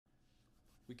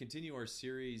We continue our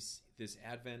series this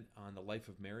Advent on the life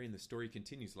of Mary, and the story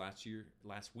continues. Last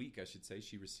week, I should say,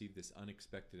 she received this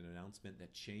unexpected announcement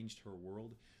that changed her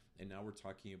world, and now we're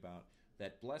talking about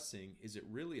that blessing. Is it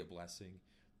really a blessing?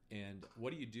 And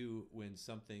what do you do when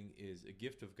something is a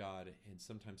gift of God, and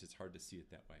sometimes it's hard to see it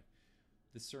that way?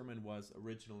 This sermon was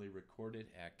originally recorded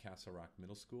at Castle Rock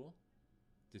Middle School,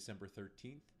 December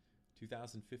 13th,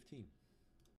 2015.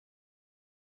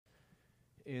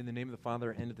 In the name of the Father,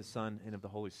 and of the Son, and of the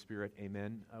Holy Spirit,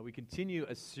 amen. We continue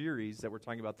a series that we're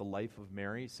talking about the life of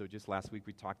Mary. So just last week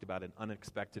we talked about an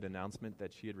unexpected announcement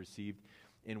that she had received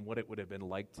and what it would have been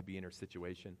like to be in her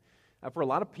situation. For a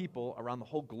lot of people around the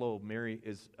whole globe, Mary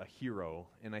is a hero,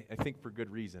 and I think for good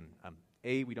reason.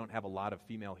 We don't have a lot of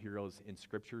female heroes in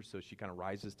Scripture, so she kind of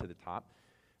rises to the top.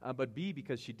 But B,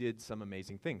 because she did some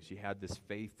amazing things. She had this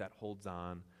faith that holds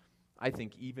on, I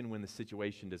think, even when the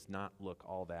situation does not look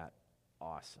all that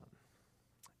awesome.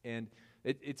 And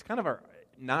it's kind of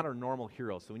not our normal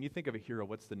hero. So when you think of a hero,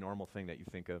 what's the normal thing that you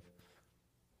think of?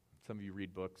 Some of you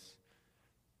read books.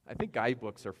 I think guy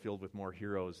books are filled with more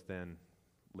heroes than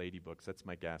lady books. That's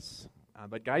my guess.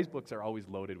 But guys' books are always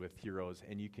loaded with heroes,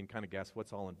 and you can kind of guess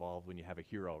what's all involved when you have a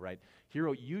hero, right?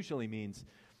 Hero usually means,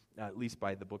 at least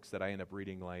by the books that I end up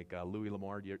reading, like Louis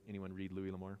L'Amour. Anyone read Louis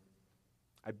L'Amour?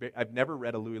 I've never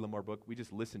read a Louis L'Amour book. We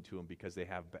just listen to them because they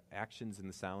have actions and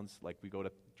the sounds. Like we go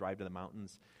to drive to the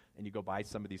mountains, and you go by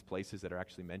some of these places that are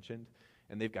actually mentioned,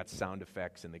 and they've got sound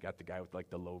effects, and they got the guy with like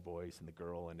the low voice and the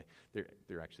girl, and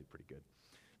they're actually pretty good.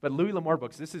 But Louis L'Amour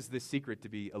books, this is the secret to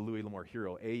be a Louis L'Amour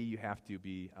hero. A, you have to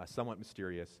be somewhat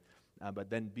mysterious,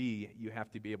 but then B, you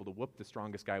have to be able to whoop the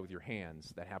strongest guy with your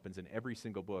hands. That happens in every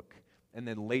single book. And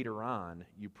then later on,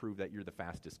 you prove that you're the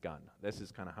fastest gun. This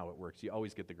is kind of how it works. You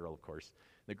always get the girl, of course.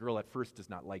 The girl at first does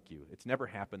not like you. It's never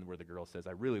happened where the girl says,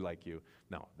 I really like you.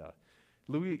 No,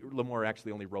 Louis L'Amour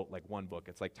actually only wrote like one book.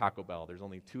 It's like Taco Bell. There's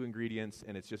only 2 ingredients,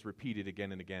 and it's just repeated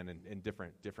again and again in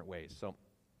different ways. So,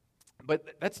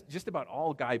 but that's just about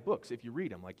all guy books if you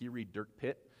read them. Like you read Dirk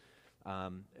Pitt,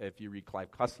 if you read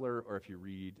Clive Cussler, or if you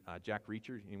read Jack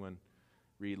Reacher. Anyone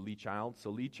read Lee Child? So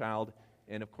Lee Child.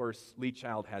 And of course, Lee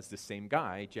Child has the same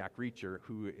guy, Jack Reacher,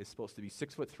 who is supposed to be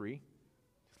 6'3", just a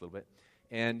little bit.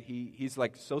 And he's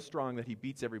like so strong that he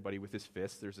beats everybody with his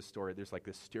fists. There's a story, there's like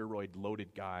this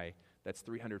steroid-loaded guy that's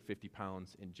 350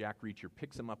 pounds, and Jack Reacher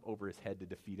picks him up over his head to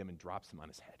defeat him and drops him on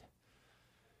his head.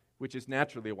 Which is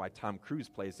naturally why Tom Cruise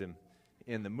plays him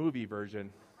in the movie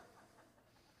version.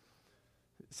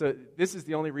 So this is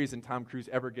the only reason Tom Cruise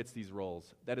ever gets these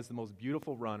roles. That is the most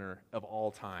beautiful runner of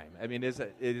all time. I mean, it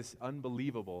is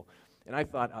unbelievable. And I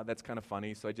thought, oh, that's kind of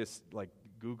funny. So I just like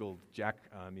Googled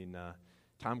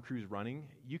Tom Cruise running.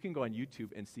 You can go on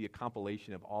YouTube and see a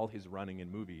compilation of all his running in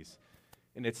movies.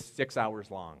 And it's 6 hours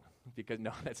long. Because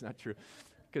no, that's not true.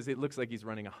 Because it looks like he's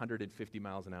running 150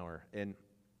 miles an hour. And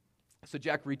so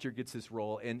Jack Reacher gets this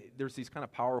role. And there's these kind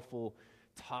of powerful,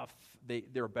 tough,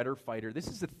 they're a better fighter. This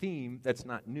is a theme that's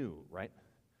not new, right?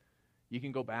 You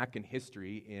can go back in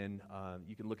history and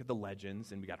you can look at the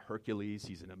legends, and we got Hercules,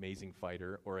 he's an amazing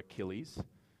fighter, or Achilles.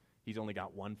 He's only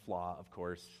got one flaw, of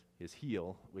course, his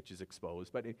heel, which is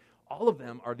exposed. But all of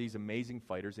them are these amazing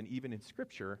fighters, and even in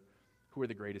Scripture, who are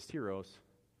the greatest heroes?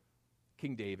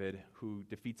 King David, who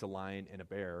defeats a lion and a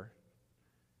bear,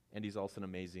 and he's also an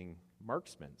amazing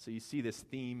marksman. So you see this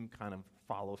theme kind of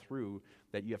follow through,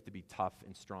 that you have to be tough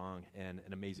and strong and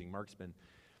an amazing marksman.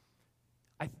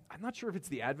 I'm not sure if it's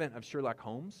the advent of Sherlock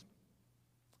Holmes,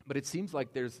 but it seems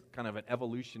like there's kind of an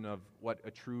evolution of what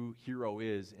a true hero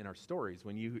is in our stories.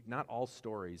 Not all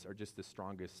stories are just the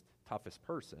strongest, toughest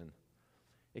person.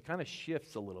 It kind of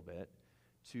shifts a little bit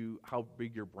to how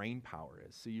big your brain power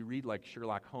is. So you read like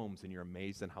Sherlock Holmes and you're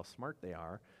amazed at how smart they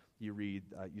are. You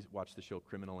watch the show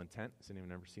Criminal Intent. Has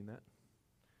anyone ever seen that?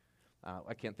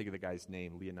 I can't think of the guy's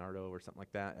name, Leonardo or something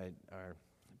like that.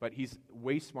 But he's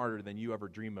way smarter than you ever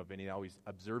dream of, and he always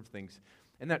observes things.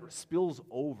 And that spills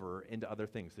over into other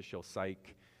things. The show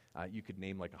Psych, you could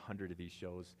name like 100 of these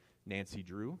shows. Nancy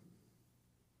Drew,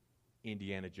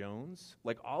 Indiana Jones.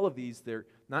 Like all of these, they're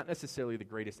not necessarily the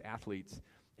greatest athletes,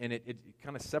 and it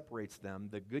kind of separates them.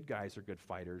 The good guys are good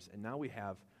fighters, and now we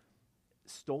have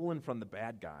stolen from the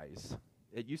bad guys.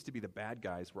 It used to be the bad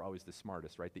guys were always the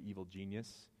smartest, right? The evil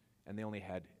genius. And they only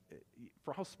had,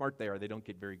 for how smart they are, they don't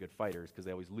get very good fighters because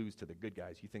they always lose to the good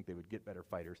guys. You think they would get better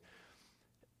fighters.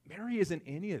 Mary isn't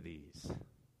any of these.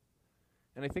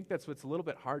 And I think that's what's a little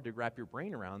bit hard to wrap your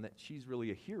brain around, that she's really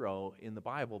a hero in the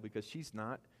Bible because she's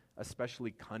not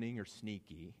especially cunning or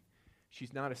sneaky.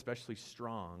 She's not especially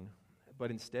strong,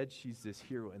 but instead she's this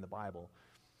hero in the Bible.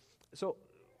 So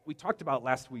we talked about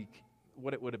last week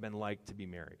what it would have been like to be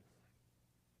married.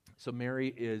 So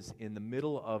Mary is in the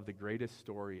middle of the greatest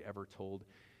story ever told.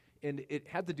 And it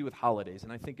had to do with holidays,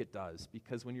 and I think it does,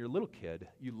 because when you're a little kid,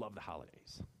 you love the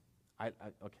holidays.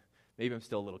 Okay, maybe I'm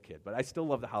still a little kid, but I still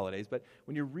love the holidays. But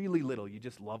when you're really little, you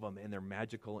just love them, and they're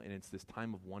magical, and it's this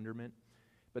time of wonderment.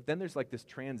 But then there's like this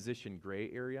transition gray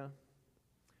area.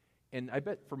 And I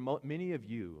bet for many of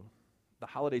you, the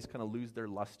holidays kind of lose their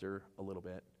luster a little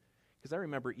bit. Because I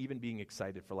remember even being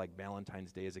excited for like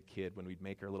Valentine's Day as a kid when we'd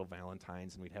make our little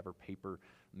Valentines and we'd have our paper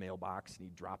mailbox and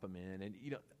you'd drop them in. And,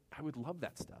 I would love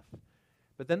that stuff.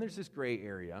 But then there's this gray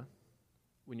area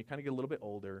when you kind of get a little bit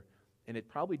older, and it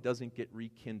probably doesn't get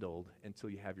rekindled until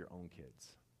you have your own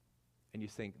kids. And you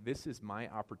think, this is my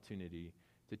opportunity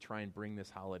to try and bring this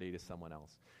holiday to someone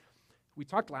else. We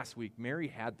talked last week, Mary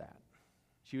had that.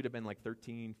 She would have been like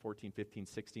 13, 14, 15,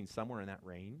 16, somewhere in that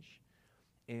range.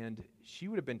 And she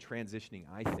would have been transitioning,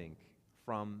 I think,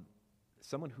 from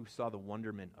someone who saw the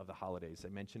wonderment of the holidays. I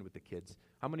mentioned with the kids.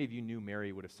 How many of you knew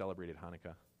Mary would have celebrated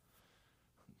Hanukkah?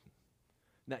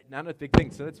 Not a big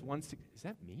thing. So that's is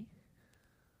that me?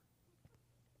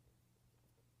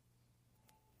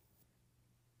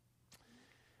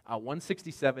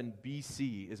 167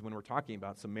 BC is when we're talking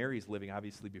about. So Mary's living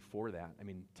obviously before that.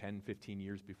 10, 15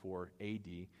 years before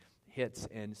AD hits.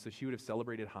 And so she would have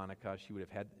celebrated Hanukkah. She would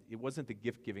have had, it wasn't the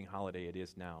gift-giving holiday it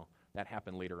is now. That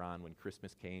happened later on when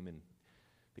Christmas came and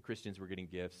the Christians were getting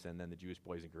gifts, and then the Jewish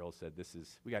boys and girls said,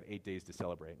 we got 8 days to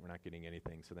celebrate. We're not getting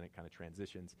anything. So then it kind of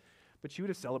transitions. But she would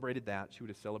have celebrated that. She would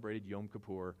have celebrated Yom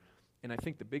Kippur. And I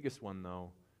think the biggest one,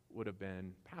 though, would have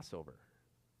been Passover.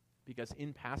 Because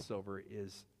in Passover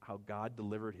is how God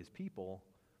delivered his people.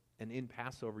 And in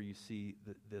Passover, you see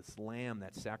this lamb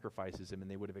that sacrifices him,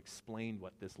 and they would have explained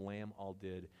what this lamb all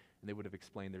did, and they would have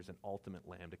explained there's an ultimate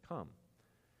lamb to come.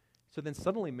 So then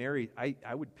suddenly Mary,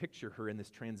 I would picture her in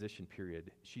this transition period.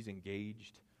 She's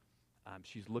engaged.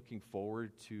 She's looking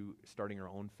forward to starting her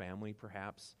own family,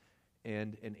 perhaps.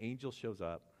 And an angel shows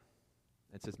up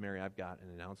and says, Mary, I've got an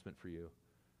announcement for you.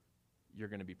 You're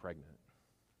going to be pregnant.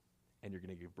 And you're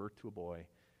going to give birth to a boy.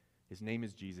 His name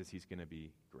is Jesus. He's going to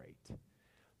be great.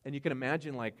 And you can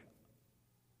imagine, like,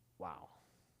 wow,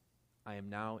 I am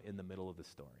now in the middle of the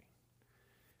story.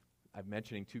 I'm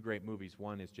mentioning 2 great movies.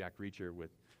 One is Jack Reacher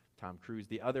with Tom Cruise.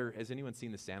 The other, has anyone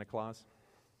seen The Santa Claus?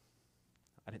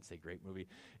 I didn't say great movie.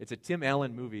 It's a Tim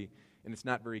Allen movie, and it's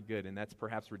not very good, and that's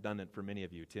perhaps redundant for many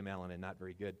of you, Tim Allen and not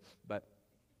very good. But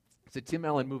it's a Tim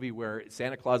Allen movie where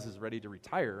Santa Claus is ready to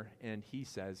retire, and he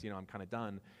says, I'm kind of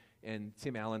done. And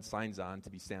Tim Allen signs on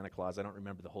to be Santa Claus. I don't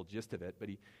remember the whole gist of it, but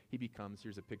he becomes,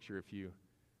 here's a picture of you.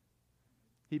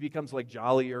 He becomes like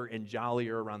jollier and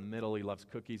jollier around the middle. He loves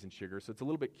cookies and sugar, so it's a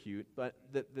little bit cute. But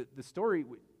the story,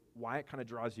 why it kind of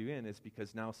draws you in is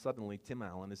because now suddenly Tim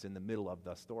Allen is in the middle of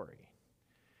the story.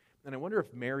 And I wonder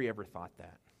if Mary ever thought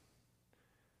that.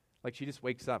 Like she just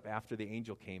wakes up after the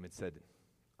angel came and said,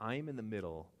 I'm in the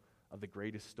middle of the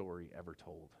greatest story ever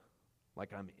told.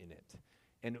 Like I'm in it.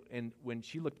 And when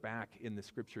she looked back in the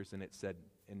scriptures and it said,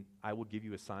 and I will give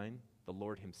you a sign, the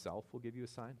Lord himself will give you a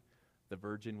sign, the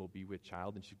virgin will be with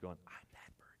child, and she's going, I'm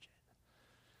that virgin.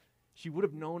 She would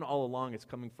have known all along it's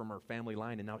coming from her family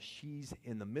line, and now she's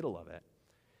in the middle of it.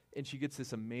 And she gets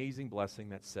this amazing blessing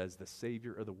that says the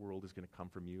Savior of the world is going to come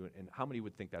from you. And how many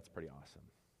would think that's pretty awesome?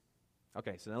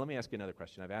 Okay, so now let me ask you another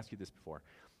question. I've asked you this before.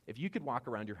 If you could walk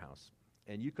around your house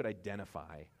and you could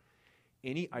identify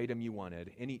any item you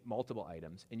wanted, any multiple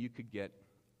items, and you could get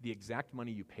the exact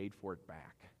money you paid for it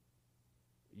back,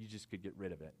 you just could get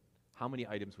rid of it, how many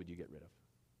items would you get rid of?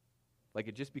 Like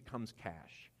it just becomes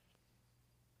cash.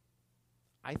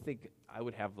 I think I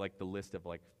would have like the list of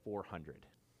like 400,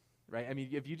 right?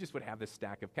 If you just would have this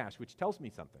stack of cash, which tells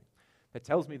me something. That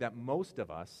tells me that most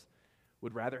of us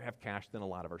would rather have cash than a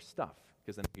lot of our stuff,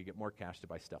 because then we could get more cash to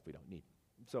buy stuff we don't need.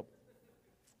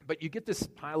 But you get this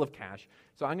pile of cash,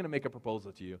 so I'm going to make a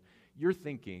proposal to you. You're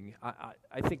thinking,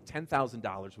 I think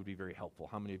 $10,000 would be very helpful.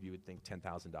 How many of you would think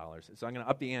 $10,000? So I'm going to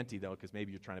up the ante, though, because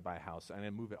maybe you're trying to buy a house. I'm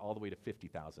going to move it all the way to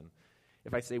 $50,000.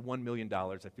 If I say $1 million,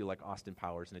 I feel like Austin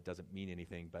Powers, and it doesn't mean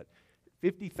anything. But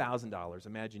 $50,000,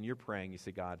 imagine you're praying. You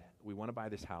say, God, we want to buy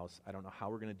this house. I don't know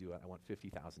how we're going to do it. I want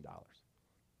 $50,000.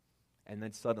 And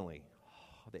then suddenly,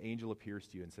 the angel appears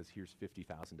to you and says, here's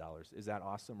 $50,000. Is that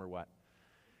awesome or what?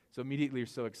 So immediately you're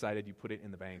so excited you put it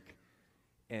in the bank.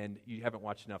 And you haven't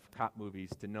watched enough cop movies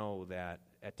to know that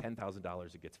at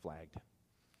 $10,000 it gets flagged.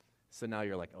 So now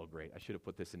you're like, oh great, I should have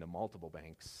put this into multiple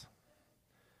banks.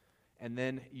 And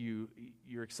then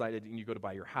you're excited and you go to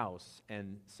buy your house.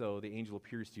 And so the angel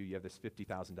appears to you, you have this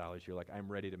 $50,000. You're like, I'm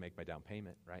ready to make my down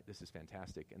payment, right? This is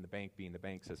fantastic. And the bank, being the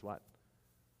bank, says what?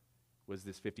 Was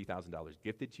this $50,000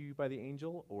 gifted to you by the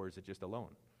angel, or is it just a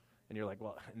loan? And you're like,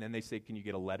 well, and then they say, can you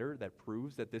get a letter that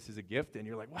proves that this is a gift? And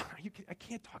you're like, well, I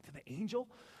can't talk to the angel.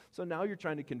 So now you're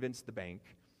trying to convince the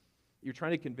bank. You're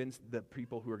trying to convince the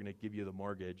people who are going to give you the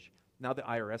mortgage. Now the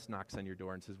IRS knocks on your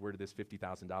door and says, where did this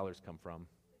 $50,000 come from?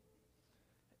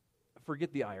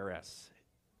 Forget the IRS.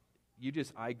 You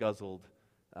just eye-guzzled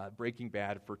Breaking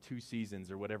Bad for 2 seasons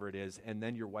or whatever it is, and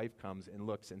then your wife comes and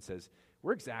looks and says,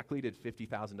 where exactly did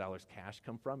 $50,000 cash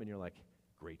come from? And you're like,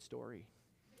 great story.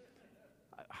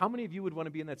 How many of you would want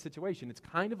to be in that situation? It's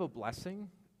kind of a blessing,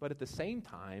 but at the same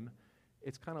time,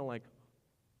 it's kind of like,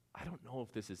 I don't know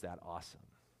if this is that awesome.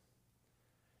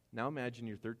 Now imagine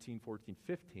you're 13, 14,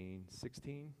 15,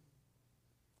 16,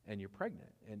 and you're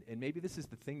pregnant. And maybe this is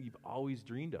the thing you've always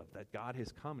dreamed of, that God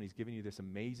has come and he's given you this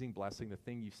amazing blessing, the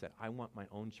thing you said, I want my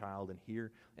own child, and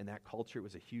here in that culture it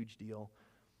was a huge deal.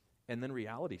 And then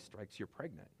reality strikes, you're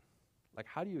pregnant. Like,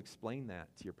 how do you explain that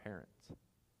to your parents?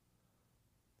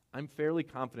 I'm fairly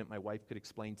confident my wife could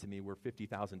explain to me where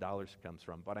 $50,000 comes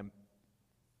from, but I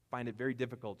find it very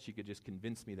difficult she could just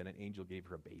convince me that an angel gave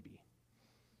her a baby.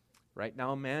 Right?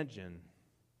 Now imagine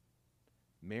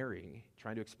Mary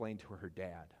trying to explain to her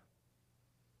dad.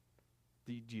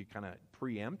 Do you kind of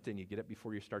preempt and you get it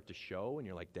before you start to show and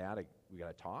you're like, Dad, we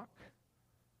got to talk?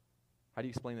 How do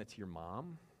you explain that to your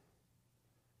mom?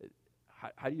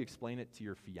 How do you explain it to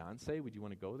your fiance? Would you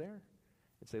want to go there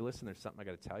and say, listen, there's something I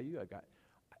got to tell you?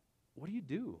 What do you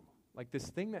do? Like, this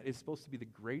thing that is supposed to be the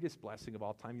greatest blessing of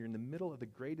all time, you're in the middle of the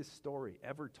greatest story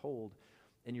ever told,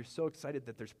 and you're so excited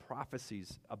that there's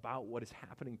prophecies about what is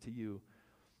happening to you,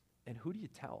 and who do you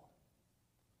tell?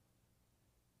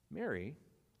 Mary,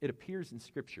 it appears in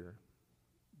Scripture,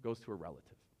 goes to a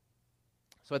relative.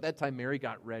 So at that time, Mary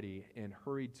got ready and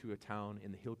hurried to a town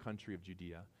in the hill country of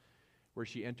Judea, where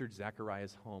she entered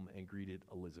Zechariah's home and greeted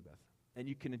Elizabeth. And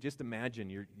you can just imagine,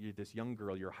 you're this young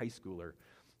girl, you're a high schooler,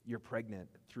 you're pregnant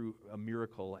through a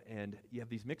miracle, and you have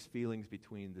these mixed feelings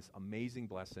between this amazing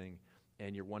blessing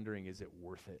and you're wondering, is it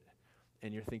worth it?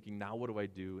 And you're thinking, now what do I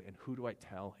do, and who do I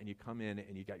tell? And you come in,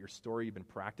 and you got your story, you've been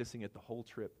practicing it the whole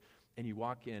trip, and you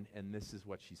walk in, and this is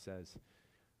what she says.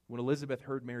 When Elizabeth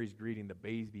heard Mary's greeting, the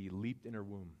baby leaped in her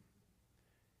womb.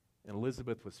 And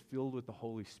Elizabeth was filled with the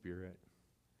Holy Spirit.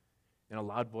 In a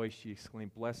loud voice, she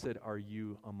exclaimed, blessed are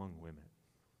you among women.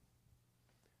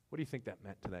 What do you think that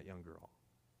meant to that young girl?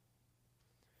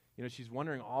 You know, she's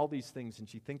wondering all these things, and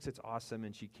she thinks it's awesome,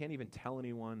 and she can't even tell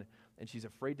anyone, and she's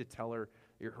afraid to tell her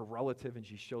relative, and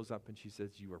she shows up and she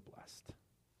says, you are blessed.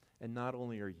 And not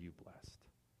only are you blessed,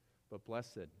 but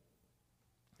blessed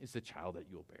is the child that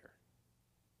you'll bear.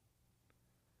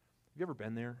 Have you ever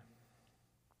been there?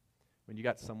 When you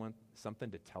got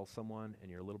something to tell someone, and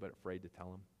you're a little bit afraid to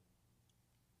tell them?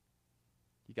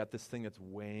 You got this thing that's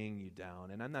weighing you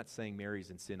down. And I'm not saying Mary's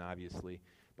in sin, obviously,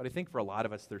 but I think for a lot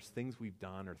of us, there's things we've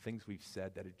done or things we've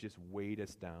said that have just weighed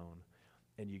us down.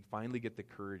 And you finally get the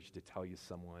courage to tell you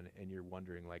someone, and you're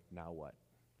wondering, like, now what?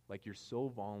 Like, you're so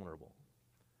vulnerable.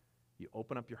 You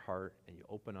open up your heart, and you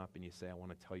open up, and you say, I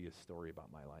want to tell you a story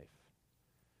about my life.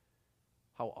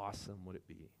 How awesome would it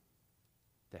be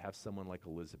to have someone like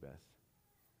Elizabeth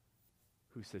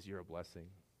who says, you're a blessing?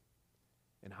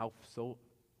 And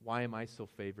why am I so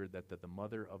favored that the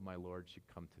mother of my Lord should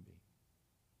come to me?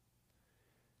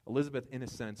 Elizabeth, in a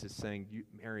sense, is saying,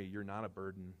 Mary, you're not a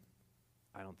burden.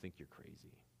 I don't think you're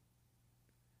crazy.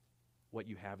 What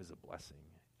you have is a blessing.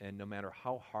 And no matter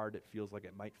how hard it feels like,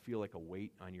 it might feel like a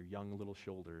weight on your young little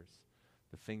shoulders,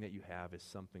 the thing that you have is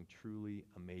something truly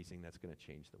amazing that's going to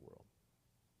change the world.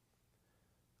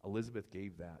 Elizabeth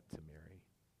gave that to Mary.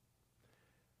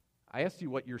 I asked you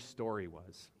what your story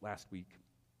was last week.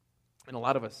 And a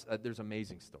lot of us, there's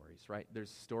amazing stories, right?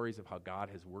 There's stories of how God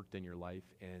has worked in your life.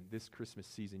 And this Christmas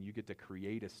season, you get to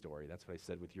create a story. That's what I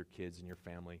said with your kids and your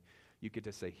family. You get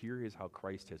to say, here is how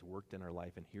Christ has worked in our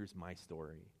life, and here's my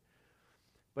story.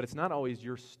 But it's not always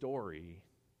your story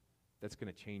that's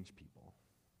going to change people.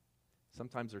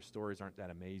 Sometimes their stories aren't that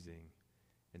amazing.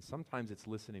 And sometimes it's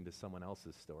listening to someone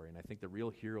else's story. And I think the real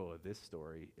hero of this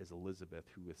story is Elizabeth,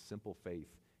 who with simple faith,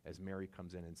 as Mary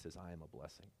comes in and says, I am a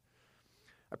blessing.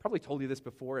 I probably told you this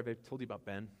before. I've told you about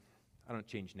Ben. I don't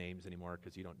change names anymore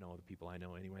because you don't know the people I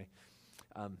know anyway.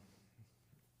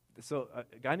 So a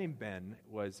guy named Ben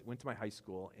went to my high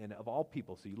school, and of all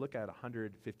people, so you look at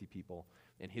 150 people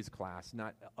in his class,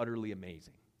 not utterly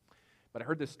amazing. But I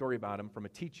heard this story about him from a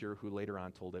teacher who later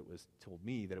on told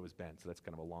me that it was Ben. So that's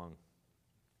kind of a long.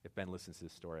 If Ben listens to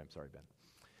this story, I'm sorry, Ben.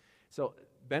 So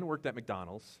Ben worked at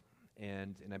McDonald's.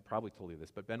 And I probably told you this,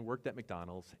 but Ben worked at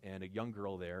McDonald's, and a young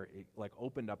girl there,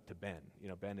 opened up to Ben. You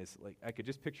know, Ben is I could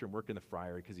just picture him working the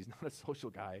fryer because he's not a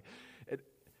social guy.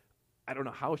 I don't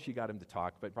know how she got him to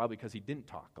talk, but probably because he didn't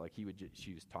talk. Like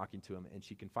she was talking to him, and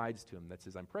she confides to him that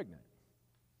says, I'm pregnant.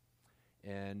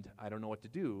 And I don't know what to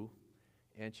do.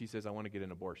 And she says, I want to get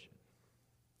an abortion.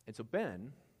 And so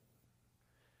Ben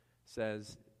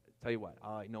says, tell you what,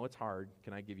 I know it's hard.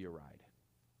 Can I give you a ride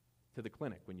to the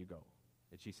clinic when you go?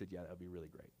 And she said, yeah, that would be really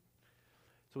great.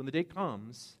 So when the day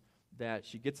comes that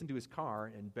she gets into his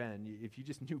car, and Ben, if you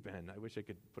just knew Ben, I wish I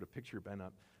could put a picture of Ben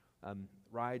up,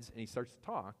 rides, and he starts to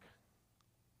talk.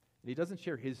 And he doesn't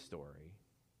share his story.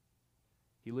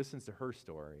 He listens to her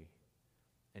story,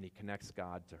 and he connects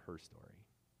God to her story.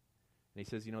 And he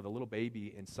says, the little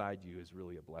baby inside you is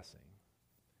really a blessing.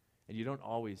 And you don't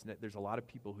always, there's a lot of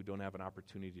people who don't have an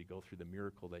opportunity to go through the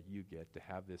miracle that you get to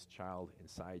have this child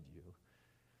inside you.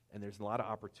 And there's a lot of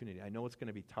opportunity. I know it's going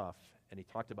to be tough. And he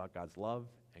talked about God's love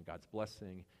and God's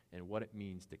blessing and what it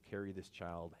means to carry this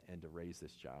child and to raise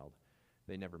this child.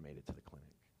 They never made it to the clinic.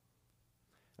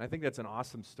 And I think that's an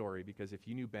awesome story, because if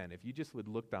you knew Ben, if you just would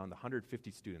look down the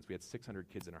 150 students, we had 600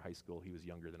 kids in our high school. He was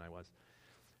younger than I was.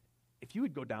 If you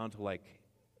would go down to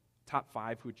top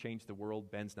 5 who would change the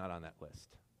world, Ben's not on that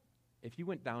list. If you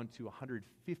went down to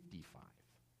 155,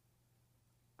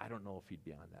 I don't know if he'd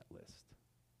be on that list.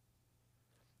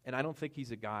 And I don't think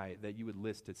he's a guy that you would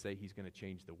list to say he's going to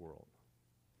change the world.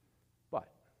 But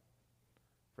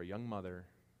for a young mother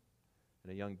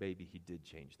and a young baby, he did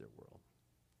change their world.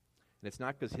 And it's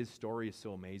not because his story is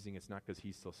so amazing. It's not because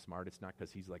he's so smart. It's not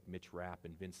because he's like Mitch Rapp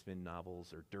and Vince Vaughn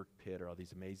novels or Dirk Pitt or all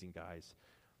these amazing guys.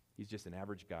 He's just an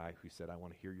average guy who said, I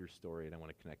want to hear your story, and I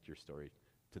want to connect your story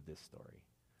to this story.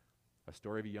 A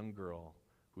story of a young girl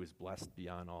who is blessed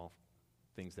beyond all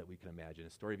things that we can imagine. A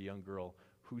story of a young girl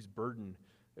whose burden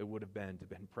it would have been to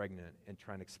be pregnant and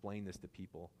try and explain this to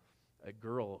people. A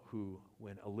girl who,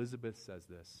 when Elizabeth says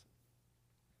this,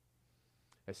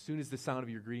 as soon as the sound of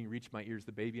your greeting reached my ears,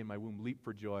 the baby in my womb leaped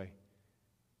for joy.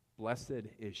 Blessed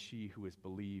is she who has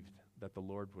believed that the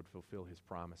Lord would fulfill his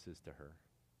promises to her.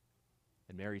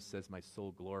 And Mary says, my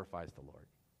soul glorifies the Lord,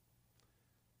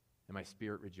 and my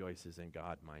spirit rejoices in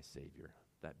God, my Savior.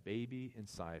 That baby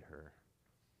inside her,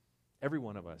 every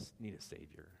one of us need a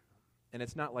Savior. And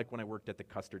it's not like when I worked at the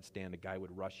custard stand, a guy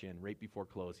would rush in right before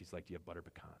close. He's like, do you have butter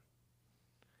pecan?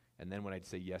 And then when I'd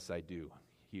say, yes, I do,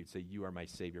 he would say, you are my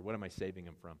Savior. What am I saving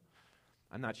him from?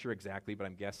 I'm not sure exactly, but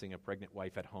I'm guessing a pregnant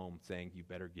wife at home saying, you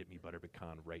better get me butter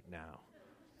pecan right now.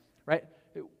 Right?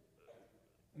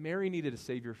 Mary needed a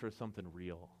Savior for something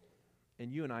real.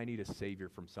 And you and I need a Savior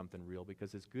from something real,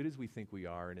 because as good as we think we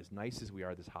are and as nice as we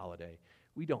are this holiday,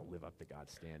 we don't live up to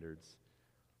God's standards.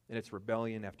 And it's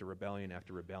rebellion after rebellion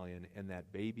after rebellion, and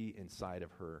that baby inside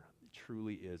of her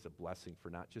truly is a blessing for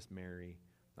not just Mary,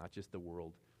 not just the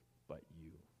world, but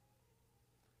you.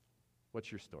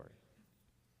 What's your story?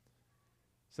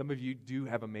 Some of you do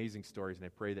have amazing stories, and I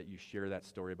pray that you share that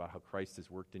story about how Christ has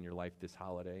worked in your life this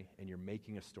holiday, and you're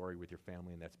making a story with your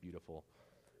family, and that's beautiful.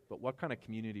 But what kind of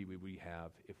community would we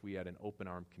have if we had an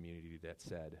open-armed community that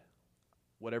said,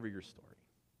 whatever your story,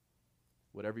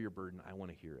 whatever your burden, I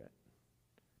want to hear it.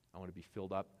 I want to be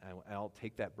filled up. I'll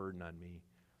take that burden on me,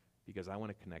 because I want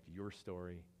to connect your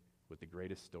story with the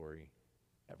greatest story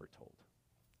ever told.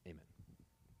 Amen.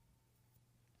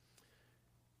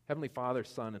 Heavenly Father,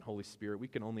 Son, and Holy Spirit, we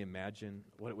can only imagine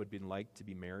what it would have been like to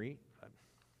be Mary.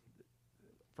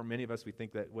 For many of us, we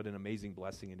think that what an amazing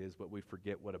blessing it is, but we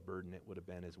forget what a burden it would have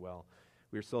been as well.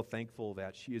 We are so thankful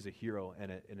that she is a hero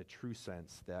in a true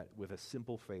sense, that with a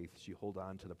simple faith, she held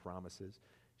on to the promises.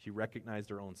 She recognized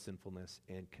her own sinfulness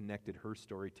and connected her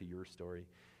story to your story.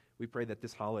 We pray that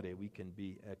this holiday we can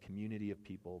be a community of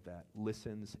people that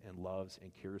listens and loves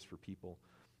and cares for people.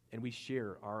 And we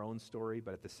share our own story,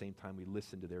 but at the same time we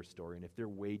listen to their story. And if they're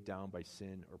weighed down by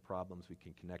sin or problems, we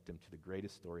can connect them to the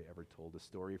greatest story ever told, a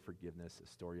story of forgiveness, a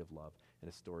story of love, and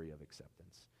a story of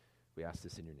acceptance. We ask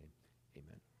this in your name.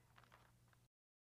 Amen.